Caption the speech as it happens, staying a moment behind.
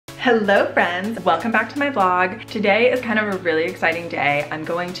Hello friends, welcome back to my vlog. Today is kind of a really exciting day. I'm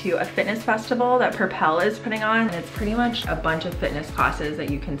going to a fitness festival that Propel is putting on, and it's pretty much a bunch of fitness classes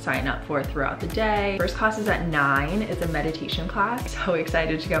that you can sign up for throughout the day. First class is at 9, it's a meditation class. So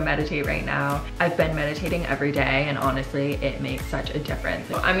excited to go meditate right now. I've been meditating every day and honestly, it makes such a difference.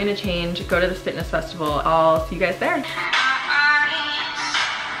 So I'm gonna change, go to this fitness festival. I'll see you guys there.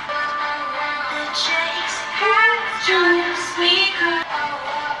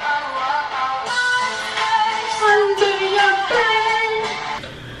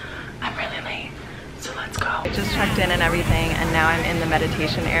 I'm really late, so let's go. I just checked in and everything, and now I'm in the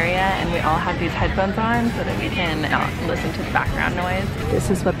meditation area, and we all have these headphones on so that we can not listen to the background noise. This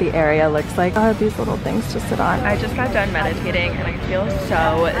is what the area looks like. I have these little things to sit on. I just got done meditating and I feel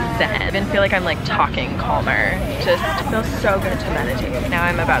so zen. I even feel like I'm like talking calmer. Just feels so good to meditate. Now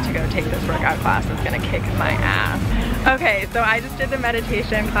I'm about to go take this workout class that's gonna kick my ass. Okay, so I just did the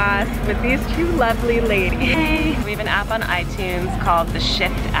meditation class with these two lovely ladies. Hey. We have an app on iTunes called the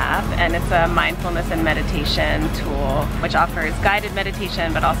Shift app, and it's a mindfulness and meditation tool which offers guided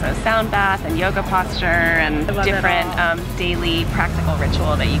meditation but also sound bath and yoga posture and different daily practical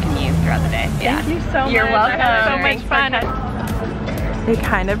ritual that you can use throughout the day. Thank you so much. You're welcome. So much fun. It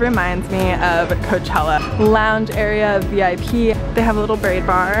kind of reminds me of Coachella. Lounge area, VIP. They have a little braid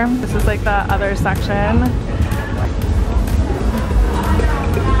bar. This is like the other section.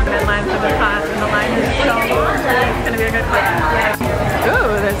 In line for the class, and the line is so long. It's gonna be a good class. Yeah. Ooh,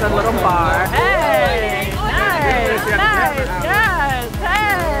 there's a little bar. Hey! Nice! Nice! Yes!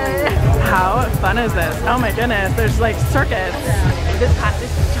 Hey! How fun is this? Oh my goodness, there's like circuits. This class is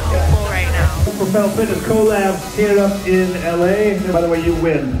so full right now. Propel Fitness collabs teared up in LA. And by the way, you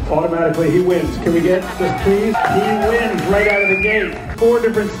win. Automatically, he wins. Can we get this, please? He wins right out of the gate. 4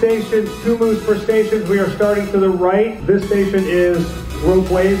 different stations, 2 moves per station. We are starting to the right. This station is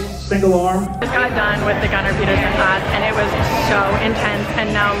ropeways, single arm. Just got done with the Gunnar Peterson class and it was so intense,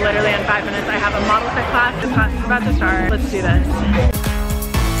 and now literally in 5 minutes I have a ModelFit class. This class is about to start. Let's do this.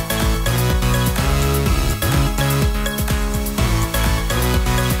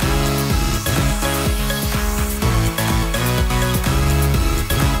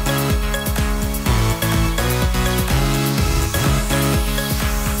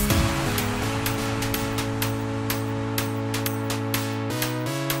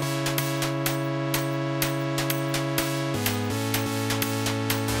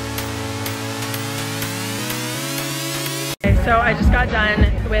 So I just got done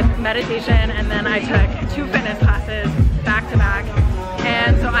with meditation, and then I took 2 fitness classes back to back,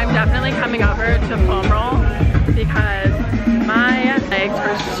 and so I'm definitely coming over to foam roll because my legs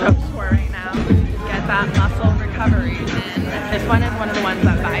are so sore right now. Get that muscle recovery in. This one is one of the ones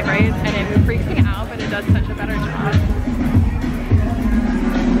that vibrates and it freaks me out, but it does such a better job.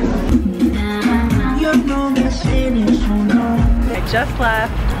 I just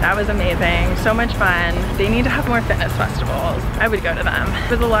left. That was amazing. So much fun. They need to have more fitness festivals. I would go to them.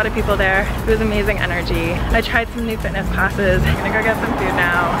 There was a lot of people there. It was amazing energy. I tried some new fitness classes. I'm gonna go get some food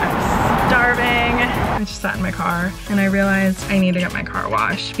now. I'm starving. I just sat in my car and I realized I need to get my car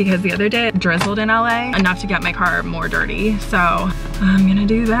washed because the other day it drizzled in LA enough to get my car more dirty. So I'm gonna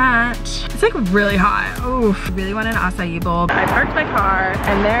do that. It's like really hot. Oof. I really want an acai bowl. I parked my car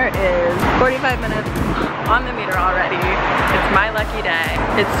and there is 45 minutes on the meter already. It's my lucky day.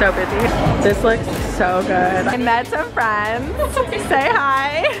 It's so busy. This looks so good. I met some friends. Say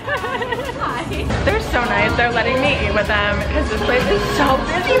hi. Hi. They're so nice. They're letting me eat with them because this place is so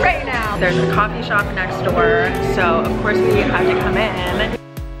busy right now. There's a coffee shop next door, so of course we have to come in.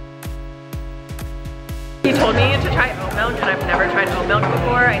 He told me to try oat milk, and I've never tried oat milk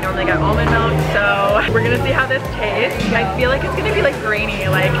before. I normally get almond milk, so we're gonna see how this tastes. I feel like it's gonna be like grainy,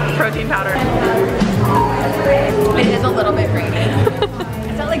 like protein powder. It is a little bit grainy.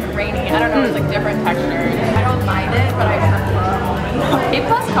 It's not like grainy. I don't know. It's like different textures. I don't mind it, but I prefer almond milk. A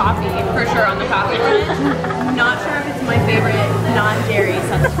plus coffee for sure on the coffee front. Not sure if it's my favorite non-dairy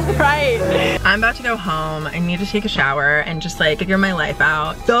substitute. Right. I'm about to go home. I need to take a shower and just like figure my life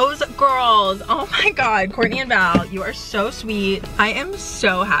out. Those girls, oh my God, Courtney and Val, you are so sweet. I am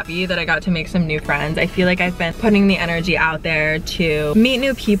so happy that I got to make some new friends. I feel like I've been putting the energy out there to meet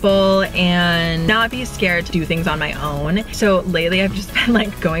new people and not be scared to do things on my own. So lately I've just been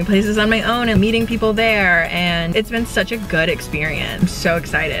like going places on my own and meeting people there, and it's been such a good experience. I'm so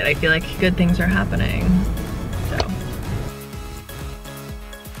excited. I feel like good things are happening.